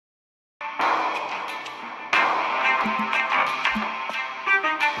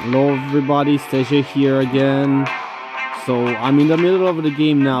Hello everybody, Stasia here again. So I'm in the middle of the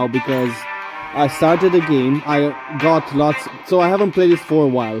game now because I started the game. I got lots, so I haven't played this for a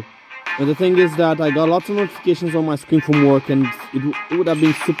while. But the thing is that I got lots of notifications on my screen from work, and it would have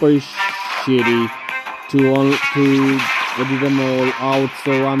been super shitty to edit them all out.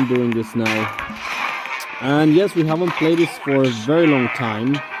 So I'm doing this now. And yes, we haven't played this for a very long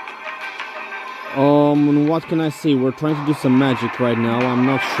time. What can I say? We're trying to do some magic right now. I'm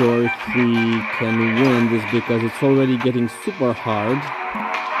not sure if we can win this because it's already getting super hard.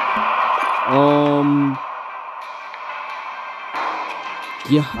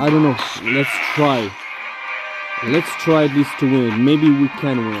 Yeah, I don't know. Let's try. Let's try at least to win it. Maybe we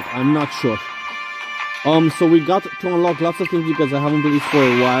can win it. I'm not sure. So we got to unlock lots of things because I haven't played this for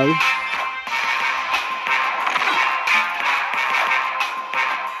a while.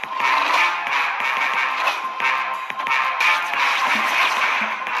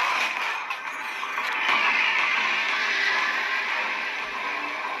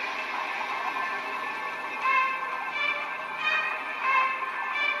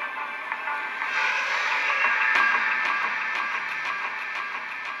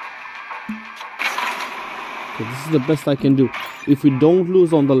 Okay, this is the best I can do. If we don't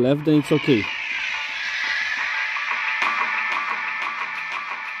lose on the left, then it's okay.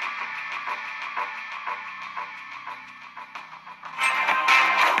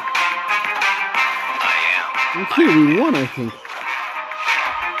 Okay, we won, I think.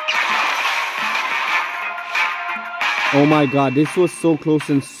 Oh my god, this was so close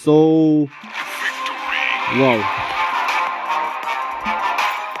and so... Wow.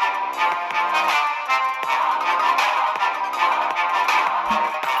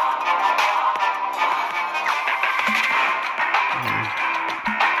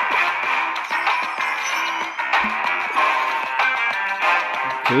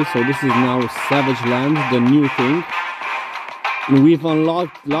 Okay, so this is now Savage Land, the new thing. We've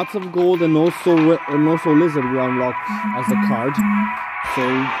unlocked lots of gold and also lizard we unlocked as a card. So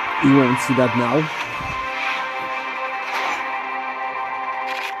you won't see that now.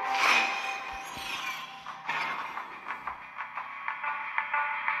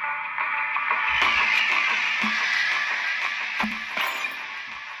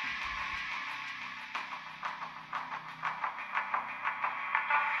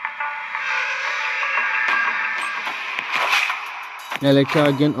 Electra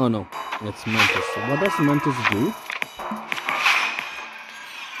again? Oh no, it's Mantis. So what does Mantis do?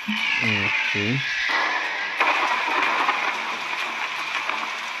 Okay.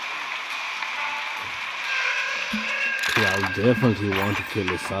 Yeah, I definitely want to fill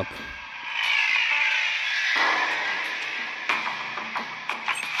this up.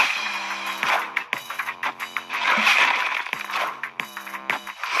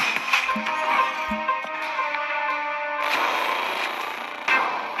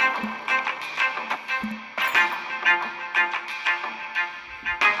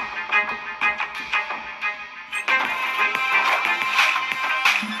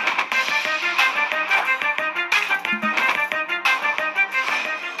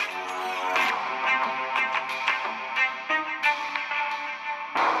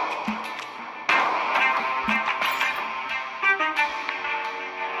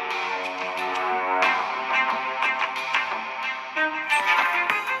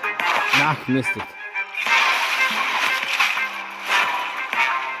 Ah, missed it.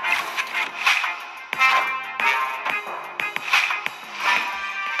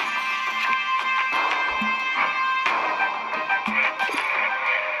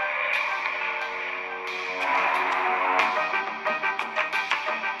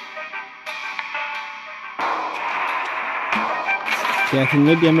 Okay, I think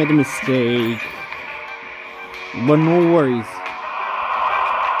maybe I made a mistake, but no worries.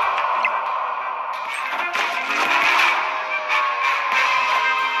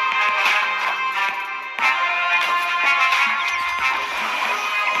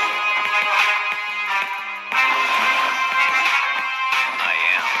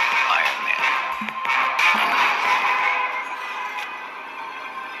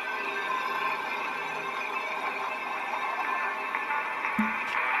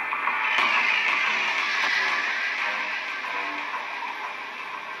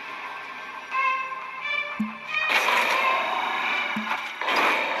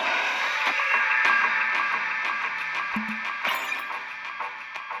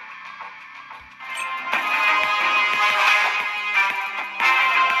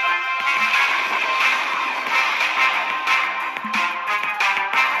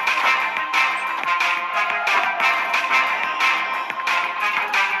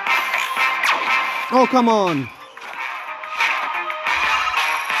 Oh, come on!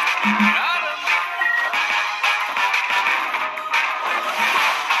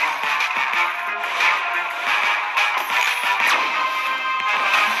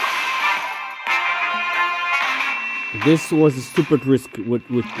 This was a stupid risk with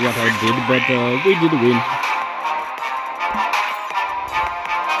what I did, but we did win.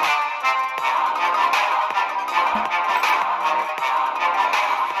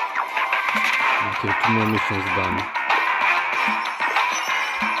 Okay, 2 more missions done.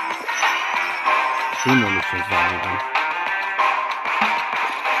 3 more missions done even.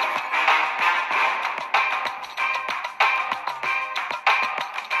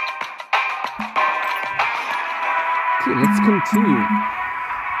 Okay, let's continue.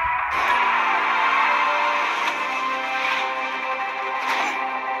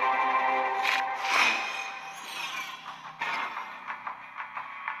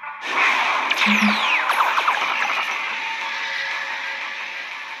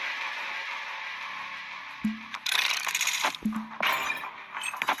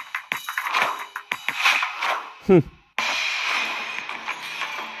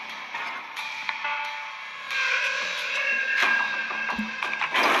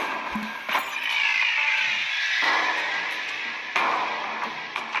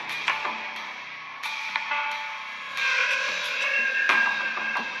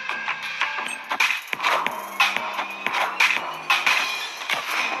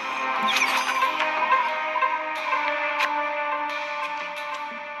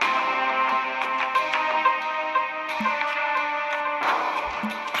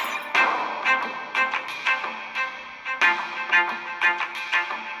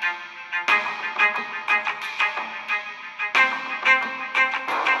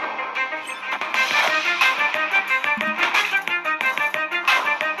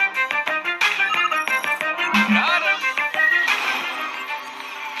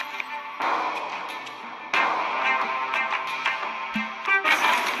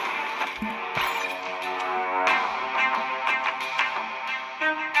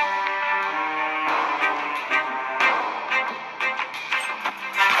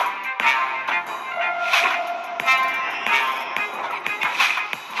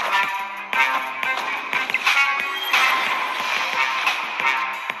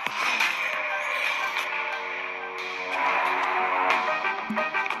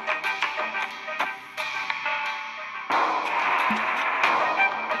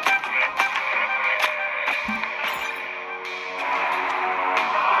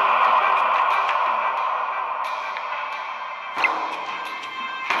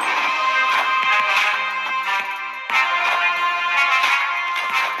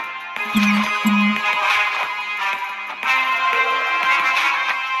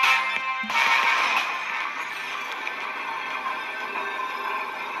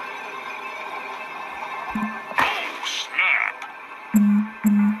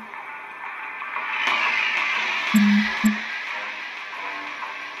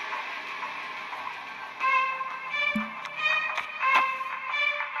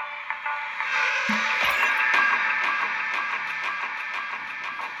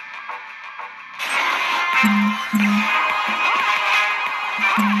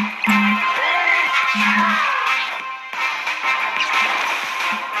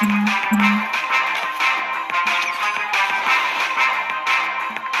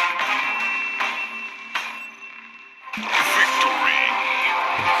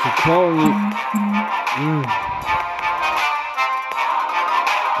 Hello.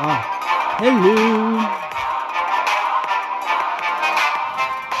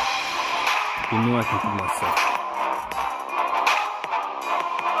 You know I can put myself.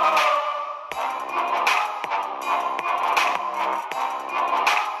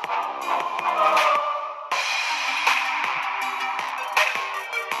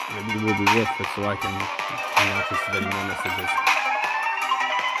 Maybe it will be worth it so I can not receive any more messages.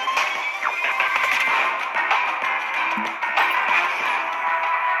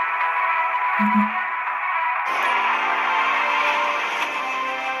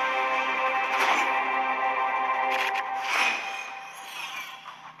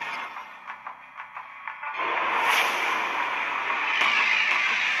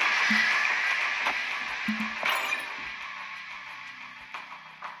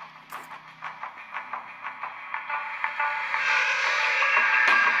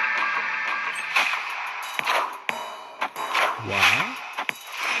 Wow.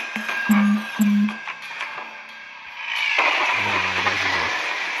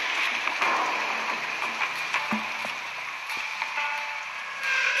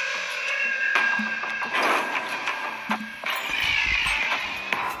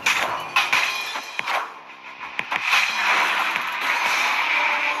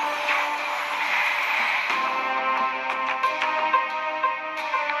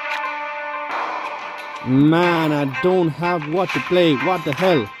 Man, I don't have what to play. What the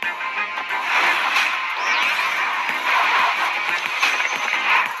hell?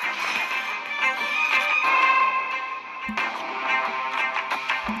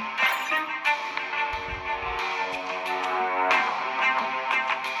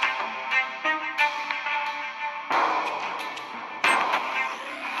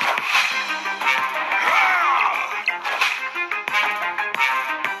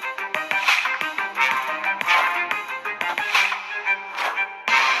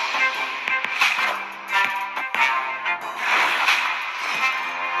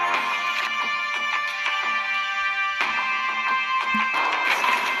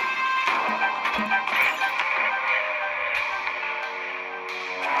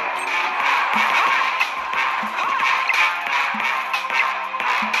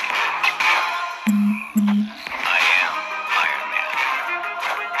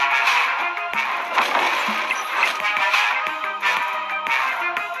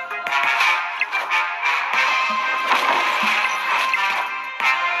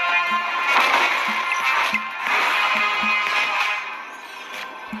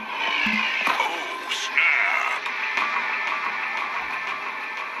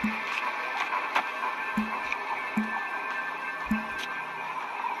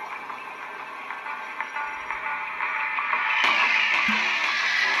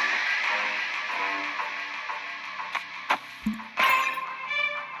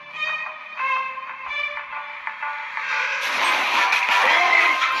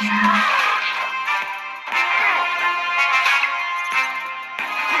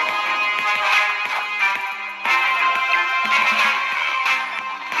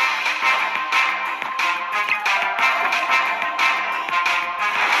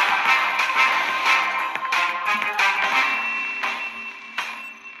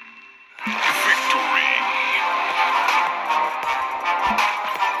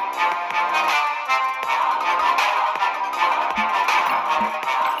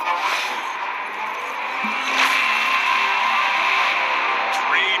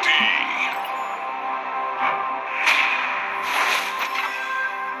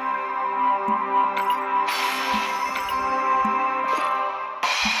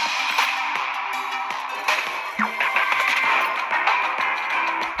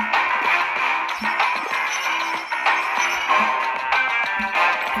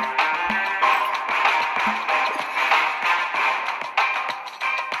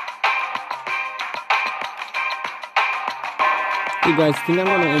 Hey guys, I think I'm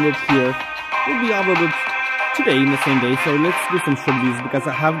gonna end it here. We'll be uploaded today in the same day, so let's do some short videos because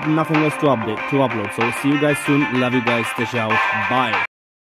I have nothing else to upload. So see you guys soon. Love you guys. Stay out. Bye.